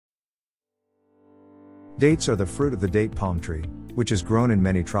Dates are the fruit of the date palm tree, which is grown in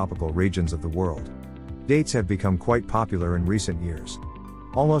many tropical regions of the world. Dates have become quite popular in recent years.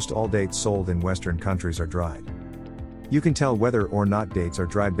 Almost all dates sold in Western countries are dried. You can tell whether or not dates are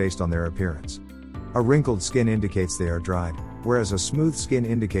dried based on their appearance. A wrinkled skin indicates they are dried, whereas a smooth skin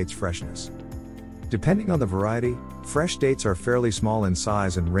indicates freshness. Depending on the variety, fresh dates are fairly small in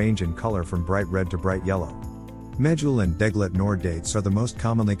size and range in color from bright red to bright yellow. Medjool and Deglet Noor dates are the most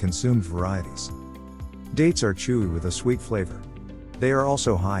commonly consumed varieties. Dates are chewy with a sweet flavor. They are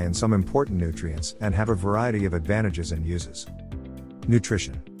also high in some important nutrients and have a variety of advantages and uses.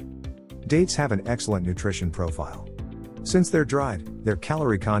 Nutrition. Dates have an excellent nutrition profile. Since they're dried, their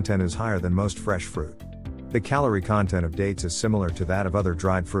calorie content is higher than most fresh fruit. The calorie content of dates is similar to that of other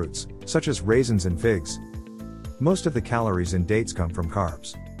dried fruits, such as raisins and figs. Most of the calories in dates come from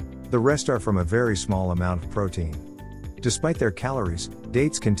carbs. The rest are from a very small amount of protein. Despite their calories,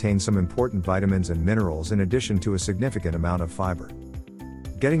 dates contain some important vitamins and minerals in addition to a significant amount of fiber.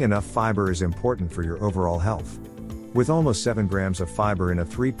 Getting enough fiber is important for your overall health. With almost 7 grams of fiber in a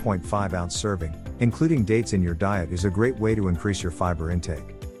 3.5-ounce serving, including dates in your diet is a great way to increase your fiber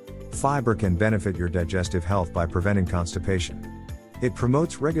intake. Fiber can benefit your digestive health by preventing constipation. It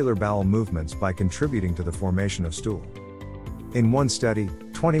promotes regular bowel movements by contributing to the formation of stool. In one study,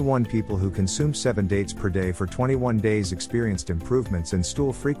 21 people who consumed 7 dates per day for 21 days experienced improvements in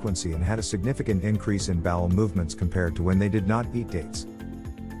stool frequency and had a significant increase in bowel movements compared to when they did not eat dates.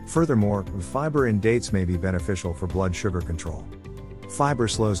 Furthermore, fiber in dates may be beneficial for blood sugar control. Fiber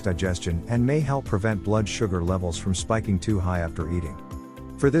slows digestion and may help prevent blood sugar levels from spiking too high after eating.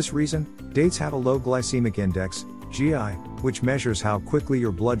 For this reason, dates have a low glycemic index, GI, which measures how quickly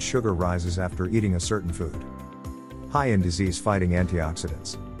your blood sugar rises after eating a certain food. High in disease-fighting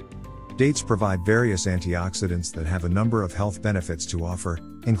antioxidants. Dates provide various antioxidants that have a number of health benefits to offer,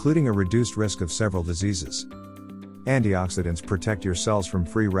 including a reduced risk of several diseases. Antioxidants protect your cells from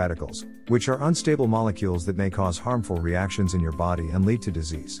free radicals, which are unstable molecules that may cause harmful reactions in your body and lead to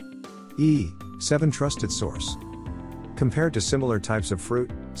disease. 7 Trusted source. Compared to similar types of fruit,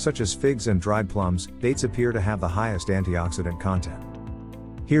 such as figs and dried plums, dates appear to have the highest antioxidant content.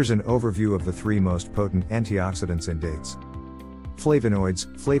 Here's an overview of the 3 most potent antioxidants in dates. Flavonoids.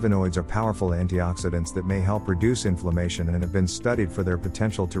 Flavonoids are powerful antioxidants that may help reduce inflammation and have been studied for their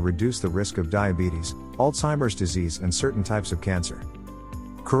potential to reduce the risk of diabetes, Alzheimer's disease, and certain types of cancer.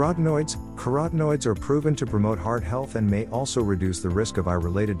 Carotenoids. Carotenoids are proven to promote heart health and may also reduce the risk of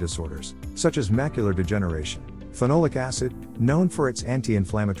eye-related disorders, such as macular degeneration. Phenolic acid, known for its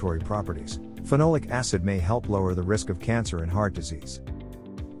anti-inflammatory properties, phenolic acid may help lower the risk of cancer and heart disease.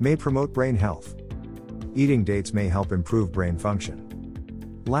 May promote brain health. Eating dates may help improve brain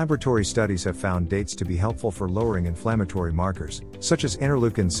function. Laboratory studies have found dates to be helpful for lowering inflammatory markers, such as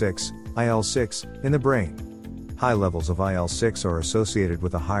interleukin-6, IL-6, in the brain. High levels of IL-6 are associated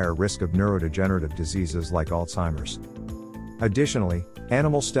with a higher risk of neurodegenerative diseases like Alzheimer's. Additionally,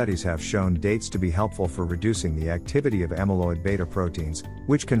 animal studies have shown dates to be helpful for reducing the activity of amyloid beta proteins,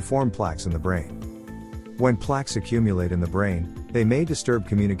 which can form plaques in the brain. When plaques accumulate in the brain, they may disturb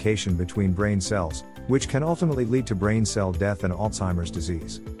communication between brain cells, which can ultimately lead to brain cell death and Alzheimer's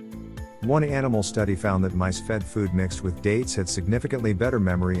disease. One animal study found that mice fed food mixed with dates had significantly better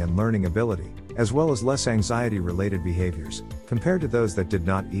memory and learning ability, as well as less anxiety-related behaviors, compared to those that did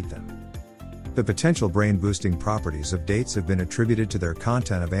not eat them. The potential brain-boosting properties of dates have been attributed to their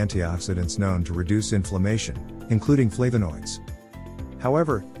content of antioxidants known to reduce inflammation, including flavonoids.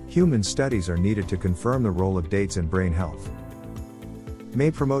 However, human studies are needed to confirm the role of dates in brain health. May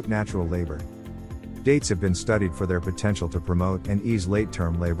promote natural labor. Dates have been studied for their potential to promote and ease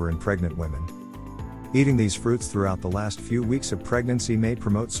late-term labor in pregnant women. Eating these fruits throughout the last few weeks of pregnancy may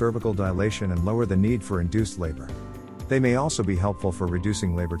promote cervical dilation and lower the need for induced labor. They may also be helpful for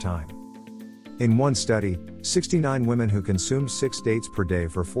reducing labor time. In one study, 69 women who consumed 6 dates per day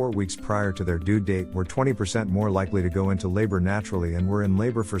for 4 weeks prior to their due date were 20% more likely to go into labor naturally and were in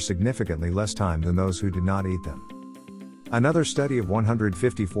labor for significantly less time than those who did not eat them. Another study of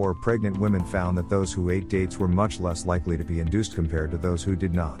 154 pregnant women found that those who ate dates were much less likely to be induced compared to those who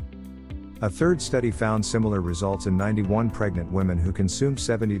did not. A third study found similar results in 91 pregnant women who consumed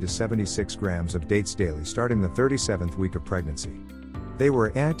 70 to 76 grams of dates daily starting the 37th week of pregnancy. They were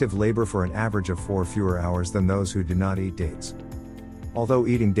in active labor for an average of 4 fewer hours than those who did not eat dates. Although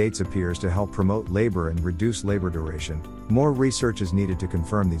eating dates appears to help promote labor and reduce labor duration, more research is needed to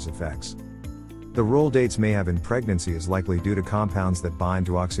confirm these effects. The role dates may have in pregnancy is likely due to compounds that bind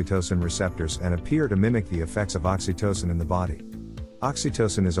to oxytocin receptors and appear to mimic the effects of oxytocin in the body.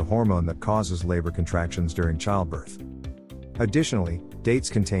 Oxytocin is a hormone that causes labor contractions during childbirth. Additionally,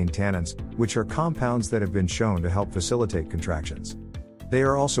 dates contain tannins, which are compounds that have been shown to help facilitate contractions. They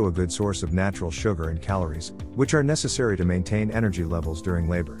are also a good source of natural sugar and calories, which are necessary to maintain energy levels during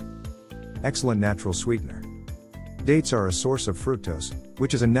labor. Excellent natural sweetener. Dates are a source of fructose,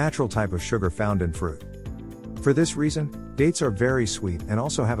 which is a natural type of sugar found in fruit. For this reason, dates are very sweet and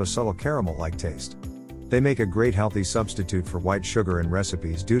also have a subtle caramel-like taste. They make a great healthy substitute for white sugar in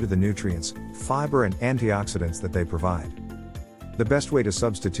recipes due to the nutrients, fiber and antioxidants that they provide. The best way to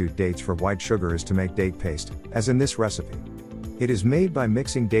substitute dates for white sugar is to make date paste, as in this recipe. It is made by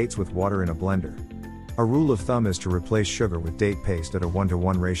mixing dates with water in a blender. A rule of thumb is to replace sugar with date paste at a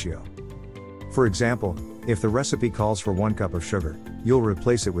 1:1 ratio. For example, if the recipe calls for 1 cup of sugar, you'll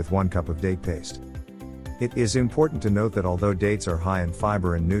replace it with 1 cup of date paste. It is important to note that although dates are high in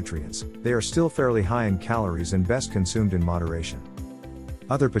fiber and nutrients, they are still fairly high in calories and best consumed in moderation.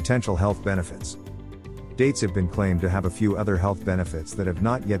 Other potential health benefits. Dates have been claimed to have a few other health benefits that have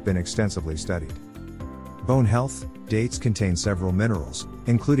not yet been extensively studied. Bone health. Dates contain several minerals,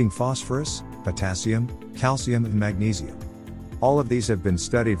 including phosphorus, potassium, calcium and magnesium. All of these have been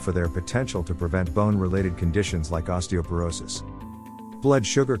studied for their potential to prevent bone-related conditions like osteoporosis. Blood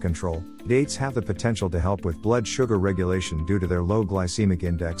sugar control. Dates have the potential to help with blood sugar regulation due to their low glycemic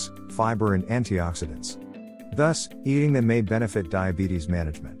index, fiber and antioxidants. Thus, eating them may benefit diabetes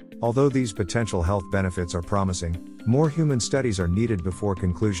management. Although these potential health benefits are promising, more human studies are needed before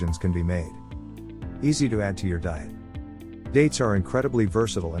conclusions can be made. Easy to add to your diet. Dates are incredibly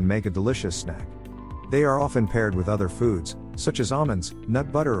versatile and make a delicious snack. They are often paired with other foods, such as almonds,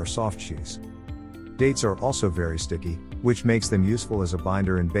 nut butter or soft cheese. Dates are also very sticky, which makes them useful as a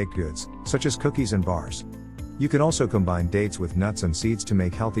binder in baked goods, such as cookies and bars. You can also combine dates with nuts and seeds to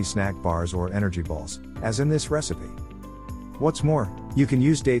make healthy snack bars or energy balls, as in this recipe. What's more, you can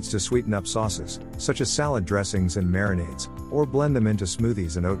use dates to sweeten up sauces, such as salad dressings and marinades, or blend them into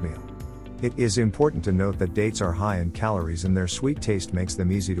smoothies and oatmeal. It is important to note that dates are high in calories and their sweet taste makes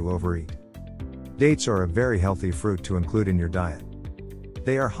them easy to overeat. Dates are a very healthy fruit to include in your diet.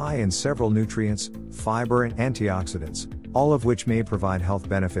 They are high in several nutrients, fiber and antioxidants, all of which may provide health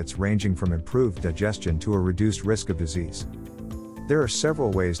benefits ranging from improved digestion to a reduced risk of disease. There are several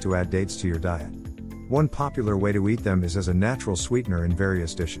ways to add dates to your diet. One popular way to eat them is as a natural sweetener in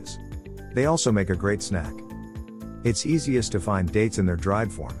various dishes. They also make a great snack. It's easiest to find dates in their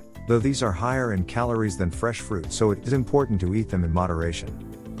dried form, though these are higher in calories than fresh fruit, so it is important to eat them in moderation.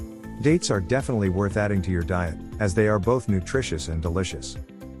 Dates are definitely worth adding to your diet, as they are both nutritious and delicious.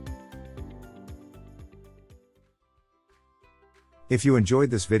 If you enjoyed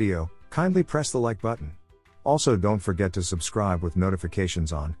this video, kindly press the like button. Also, don't forget to subscribe with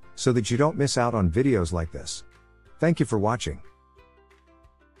notifications on, so that you don't miss out on videos like this. Thank you for watching.